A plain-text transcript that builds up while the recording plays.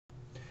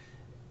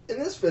In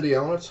this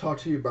video, I want to talk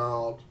to you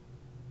about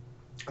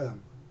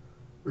um,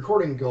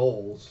 recording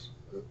goals.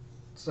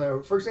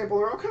 So, for example,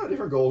 there are all kinds of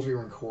different goals you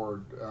can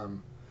record.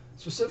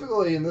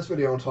 Specifically, in this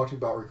video, I want to talk to you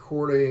about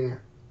recording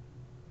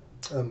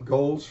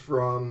goals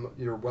from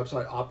your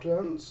website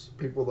opt-ins,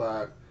 people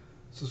that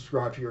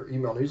subscribe to your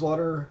email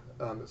newsletter.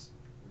 It's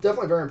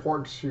definitely very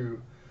important to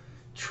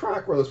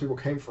track where those people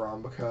came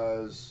from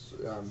because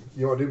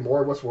you want to do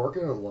more of what's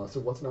working and less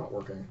of what's not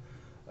working.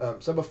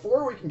 So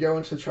before we can go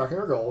into tracking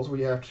our goals,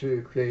 we have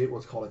to create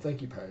what's called a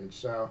thank you page.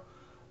 So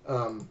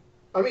I'm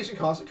using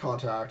Constant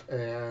Contact,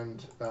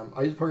 and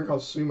I use a program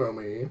called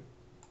SumoMe.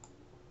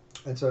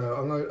 And so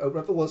I'm going to open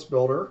up the list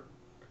builder,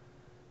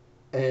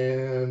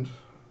 and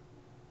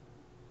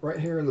right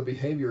here in the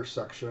behavior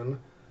section,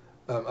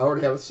 I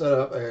already have it set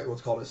up at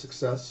what's called a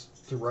success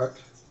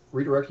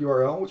redirect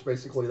URL, which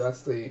basically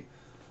that's the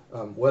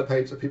web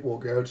page that people will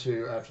go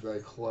to after they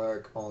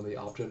click on the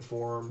opt-in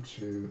form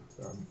to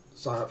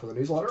sign up for the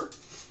newsletter.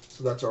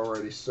 So that's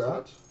already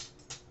set.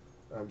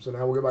 So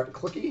now we'll go back to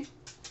Clicky,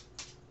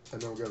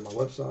 and then we'll go to my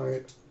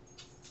website.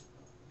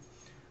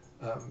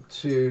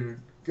 To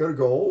go to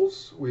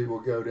goals, we will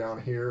go down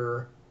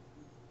here,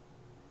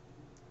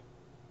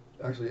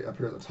 actually up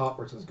here at the top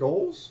where it says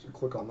goals,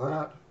 click on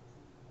that.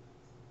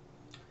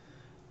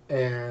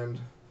 And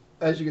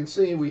as you can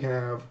see, we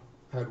have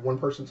had one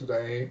person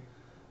today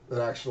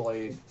that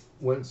actually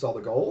went and saw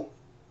the goal.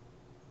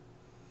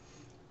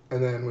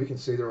 And then we can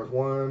see there was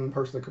one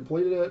person that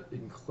completed it. You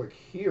can click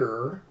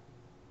here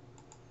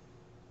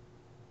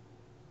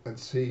and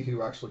see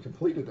who actually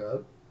completed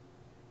it.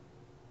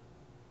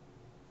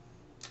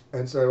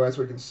 And so as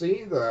we can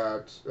see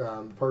that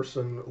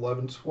person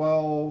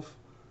 1112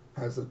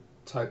 has the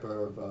type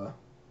of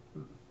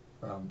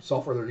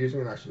software they're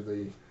using, and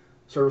actually the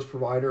service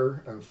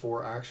provider, and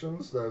 4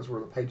 actions. Those were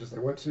the pages they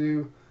went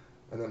to,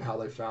 and then how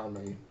they found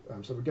me.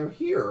 So if we go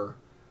here,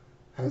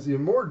 it has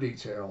even more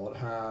detail. It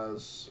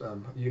has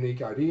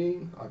unique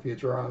ID, IP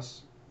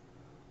address,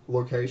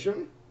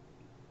 location,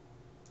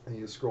 and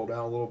you just scroll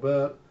down a little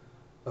bit.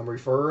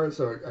 Refer,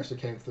 so it actually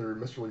came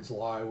through Mr. Leeds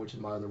Live, which is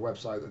my other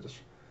website that just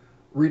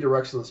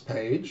redirects to this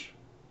page.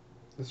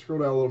 Let's scroll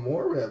down a little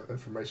more. We have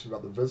information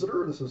about the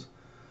visitor. This is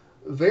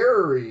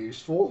very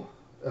useful.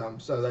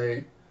 So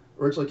they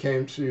originally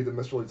came to the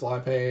Mr. Leeds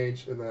Live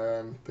page, and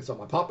then they saw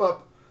my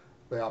pop-up.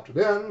 They opted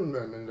in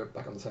and ended up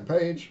back on the same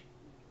page,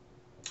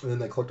 and then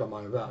they clicked on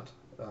my event.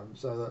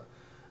 So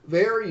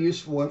very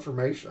useful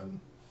information.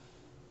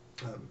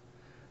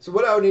 So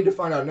what I would need to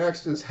find out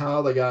next is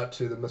how they got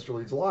to the Mr.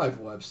 Leeds Live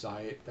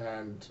website,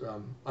 and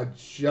I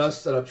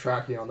just set up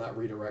tracking on that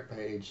redirect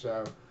page.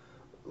 So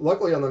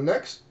luckily, on the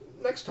next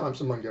time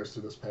someone goes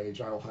to this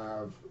page, I will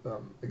have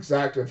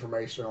exact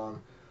information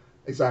on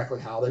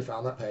exactly how they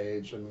found that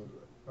page and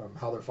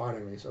how they're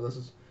finding me. So this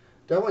is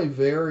definitely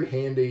very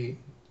handy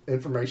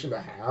information to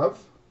have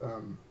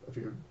if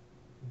you're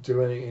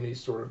doing any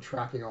sort of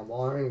tracking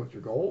online with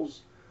your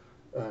goals,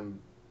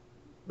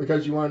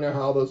 because you want to know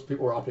how those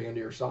people are opting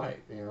into your site.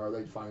 You know, are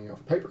they finding you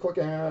off a pay-per-click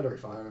ad? Are they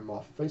finding them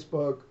off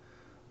Facebook?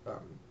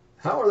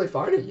 How are they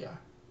finding you?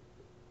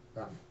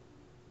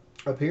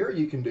 Up here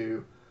you can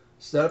do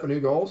set up a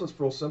new goal. So it's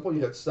real simple.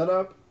 You hit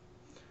setup,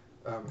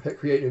 hit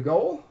create new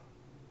goal,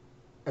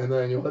 and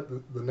then you'll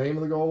hit the name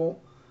of the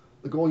goal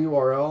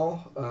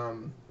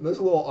URL. There's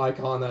a little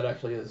icon that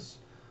actually is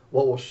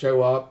what will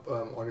show up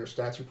on your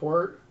stats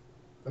report.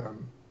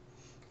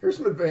 Here's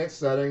some advanced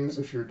settings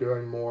if you're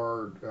doing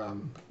more,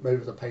 maybe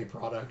it's a paid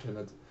product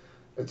and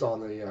it's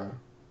on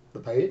the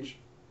page.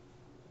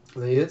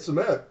 And then you hit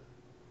submit,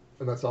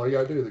 and that's all you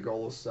gotta do. The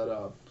goal is set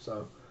up.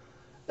 So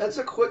that's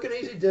a quick and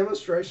easy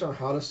demonstration on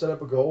how to set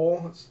up a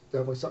goal. It's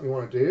definitely something you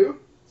want to do.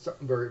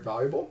 Something very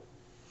valuable.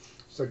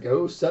 So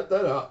go set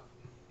that up.